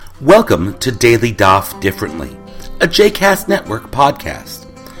Welcome to Daily Daf Differently, a JCast Network podcast.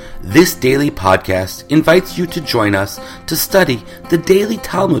 This daily podcast invites you to join us to study the daily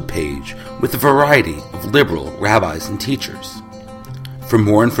Talmud page with a variety of liberal rabbis and teachers. For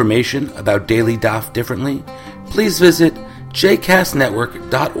more information about Daily Daf Differently, please visit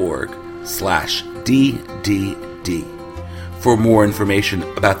jcastnetwork.org/DDD. For more information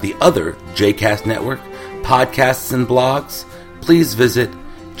about the other JCast Network podcasts and blogs, please visit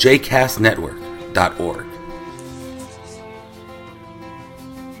jcastnetwork.org.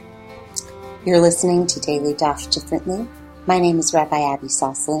 You're listening to Daily Daf Differently. My name is Rabbi Abby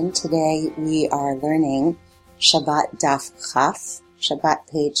Soslin. Today we are learning Shabbat Daf Chaf, Shabbat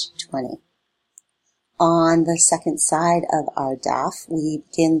page 20. On the second side of our daf, we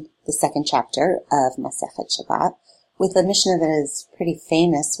begin the second chapter of Masechet Shabbat with a Mishnah that is pretty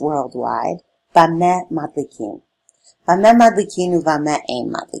famous worldwide, Bameh Madlikin. Bameh Madlikin uvameh ein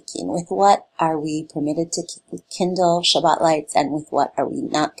Madlikin. With what are we permitted to kindle Shabbat lights, and with what are we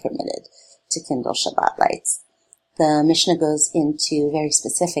not permitted to kindle Shabbat lights? The Mishnah goes into very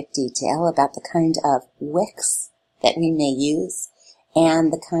specific detail about the kind of wicks that we may use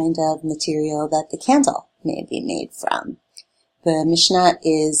and the kind of material that the candle may be made from. The Mishnah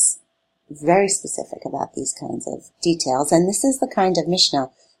is very specific about these kinds of details, and this is the kind of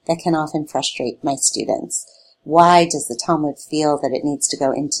Mishnah that can often frustrate my students. Why does the Talmud feel that it needs to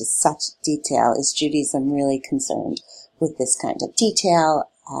go into such detail? Is Judaism really concerned with this kind of detail?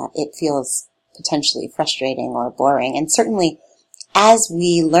 It feels potentially frustrating or boring. And certainly, as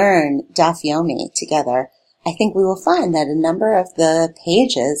we learn Daf Yomi together, I think we will find that a number of the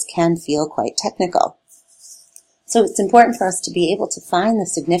pages can feel quite technical. So it's important for us to be able to find the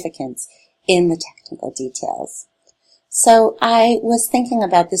significance in the technical details. So I was thinking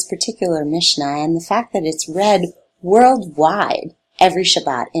about this particular Mishnah and the fact that it's read worldwide every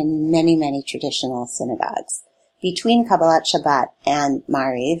Shabbat in many, many traditional synagogues. Between Kabbalat Shabbat and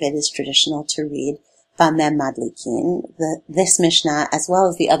Mariv, it is traditional to read Bameh Madlikin, this Mishnah, as well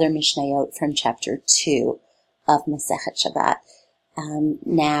as the other Mishnayot from chapter 2 of Masechet Shabbat.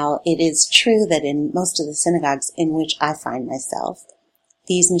 Now, it is true that in most of the synagogues in which I find myself,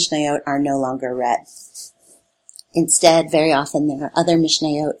 these Mishnayot are no longer read. Instead, very often there are other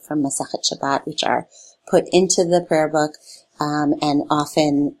Mishnayot from Masechet Shabbat which are put into the prayer book, and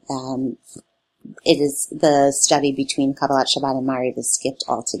often it is the study between Kabbalat Shabbat and Mariv is skipped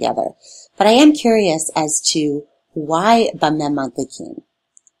altogether. But I am curious as to why Bameh Madlikin.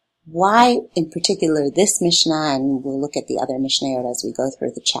 Why, in particular, this Mishnah, and we'll look at the other Mishnayot as we go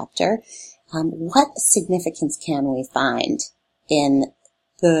through the chapter, what significance can we find in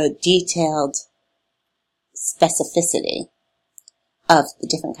the detailed specificity of the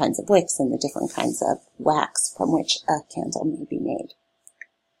different kinds of wicks and the different kinds of wax from which a candle may be made?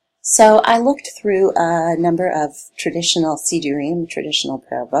 So I looked through a number of traditional Sidurim, traditional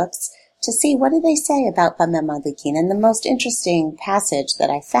prayer books, to see what do they say about Bameh Madlikin. And the most interesting passage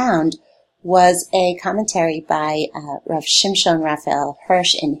that I found was a commentary by Rav Shimshon Raphael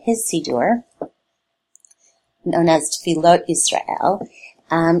Hirsch in his Sidur, known as Tfilot Yisrael.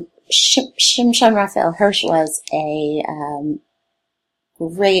 Shimshon Raphael Hirsch was a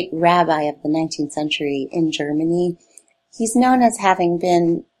great rabbi of the 19th century in Germany. He's known as having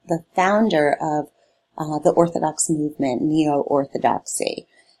been the founder of the Orthodox movement, Neo-Orthodoxy.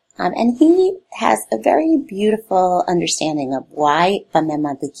 And he has a very beautiful understanding of why Bameh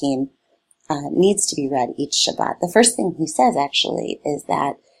Madlikin needs to be read each Shabbat. The first thing he says, actually, is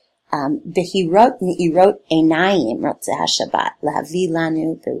that Behirot me'irot einayim rotzeh HaShabbat lahavi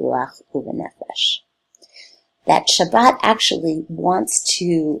lanu beruach ubenefesh. That Shabbat actually wants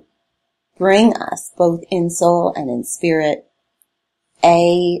to bring us, both in soul and in spirit,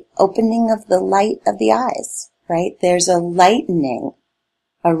 a opening of the light of the eyes, right? There's a lightening,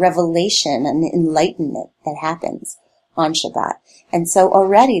 a revelation, an enlightenment that happens on Shabbat. And so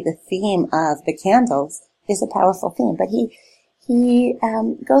already the theme of the candles is a powerful theme, but he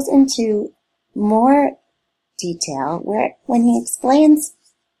goes into more detail when he explains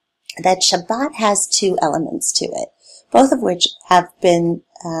that Shabbat has two elements to it, both of which have been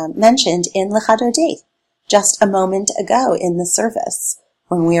mentioned in Lecha Dodi just a moment ago in the service.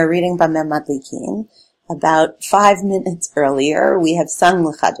 When we are reading Bameh Madlikin, about 5 minutes earlier, we have sung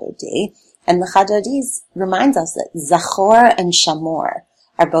Lecha Dodi, and Lecha Dodi reminds us that Zachor and Shamor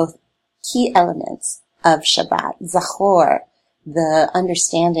are both key elements of Shabbat. Zachor, the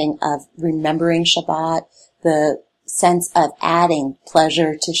understanding of remembering Shabbat, the sense of adding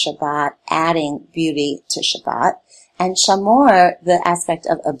pleasure to Shabbat, adding beauty to Shabbat, and Shamor, the aspect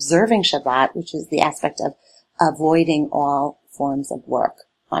of observing Shabbat, which is the aspect of avoiding all forms of work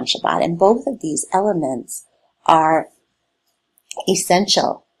on Shabbat. And both of these elements are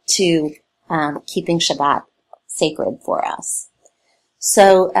essential to keeping Shabbat sacred for us.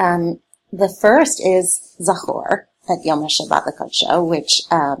 So the first is Zachor at Yom HaShabbat L'Kodsho, which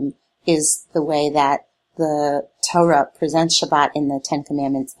is the way that the Torah presents Shabbat in the Ten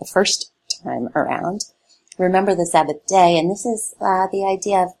Commandments the first time around. Remember the Sabbath day, and this is the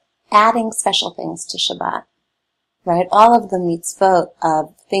idea of adding special things to Shabbat, right? All of the mitzvot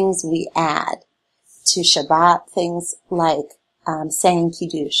of things we add to Shabbat, things like saying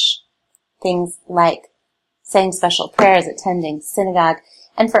Kiddush, things like saying special prayers, attending synagogue,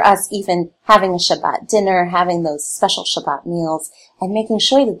 and for us even having a Shabbat dinner, having those special Shabbat meals, and making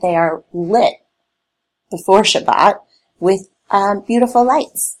sure that they are lit before Shabbat with beautiful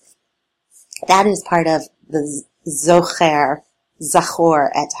lights. That is part of the Zachor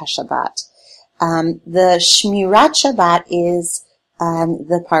et HaShabbat. The Shmirat Shabbat is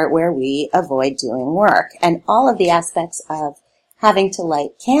the part where we avoid doing work. And all of the aspects of having to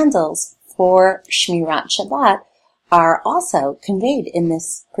light candles for Shmirat Shabbat are also conveyed in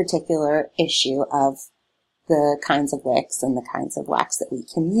this particular issue of the kinds of wicks and the kinds of wax that we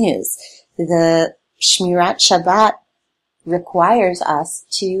can use. The Shmirat Shabbat requires us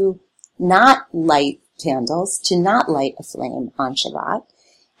to not light candles, to not light a flame on Shabbat.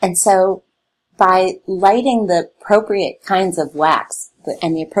 And so by lighting the appropriate kinds of wax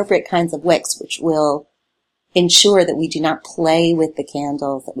and the appropriate kinds of wicks, which will ensure that we do not play with the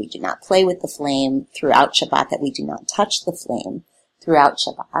candles, that we do not play with the flame throughout Shabbat, that we do not touch the flame throughout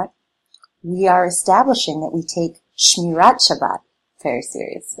Shabbat, we are establishing that we take Shmirat Shabbat very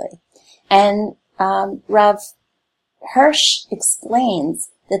seriously. And Rav Hirsch explains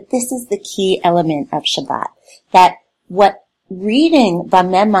that this is the key element of Shabbat, that what reading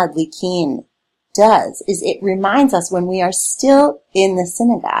Bameh Madlikin does is it reminds us when we are still in the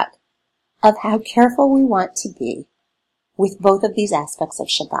synagogue of how careful we want to be with both of these aspects of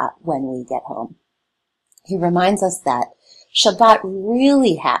Shabbat when we get home. He reminds us that Shabbat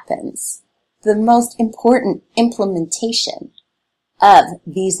really happens, the most important implementation of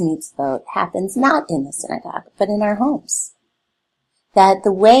these mitzvot happens not in the synagogue, but in our homes. That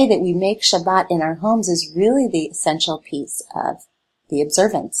the way that we make Shabbat in our homes is really the essential piece of the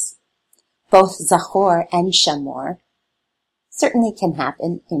observance. Both Zachor and Shamor certainly can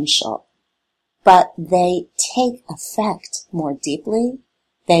happen in Shul, but they take effect more deeply,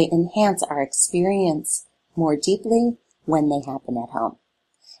 they enhance our experience more deeply when they happen at home.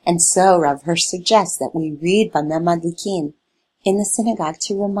 And so Rav Hirsch suggests that we read Bameh Madlikin in the synagogue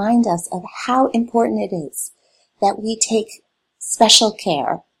to remind us of how important it is that we take special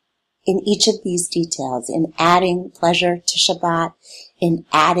care in each of these details, in adding pleasure to Shabbat, in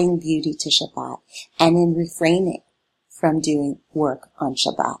adding beauty to Shabbat, and in refraining from doing work on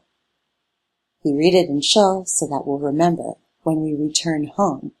Shabbat. We read it in Shul so that we'll remember when we return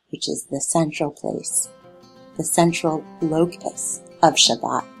home, which is the central place, the central locus of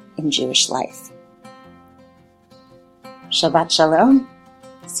Shabbat in Jewish life. Shabbat Shalom.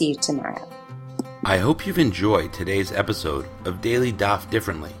 See you tomorrow. I hope you've enjoyed today's episode of Daily Daf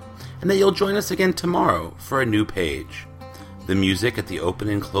Differently, and that you'll join us again tomorrow for a new page. The music at the open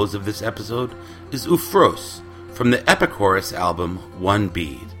and close of this episode is Ufros from the Epichorus album One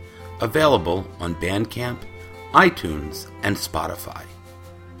Bead, available on Bandcamp, iTunes, and Spotify.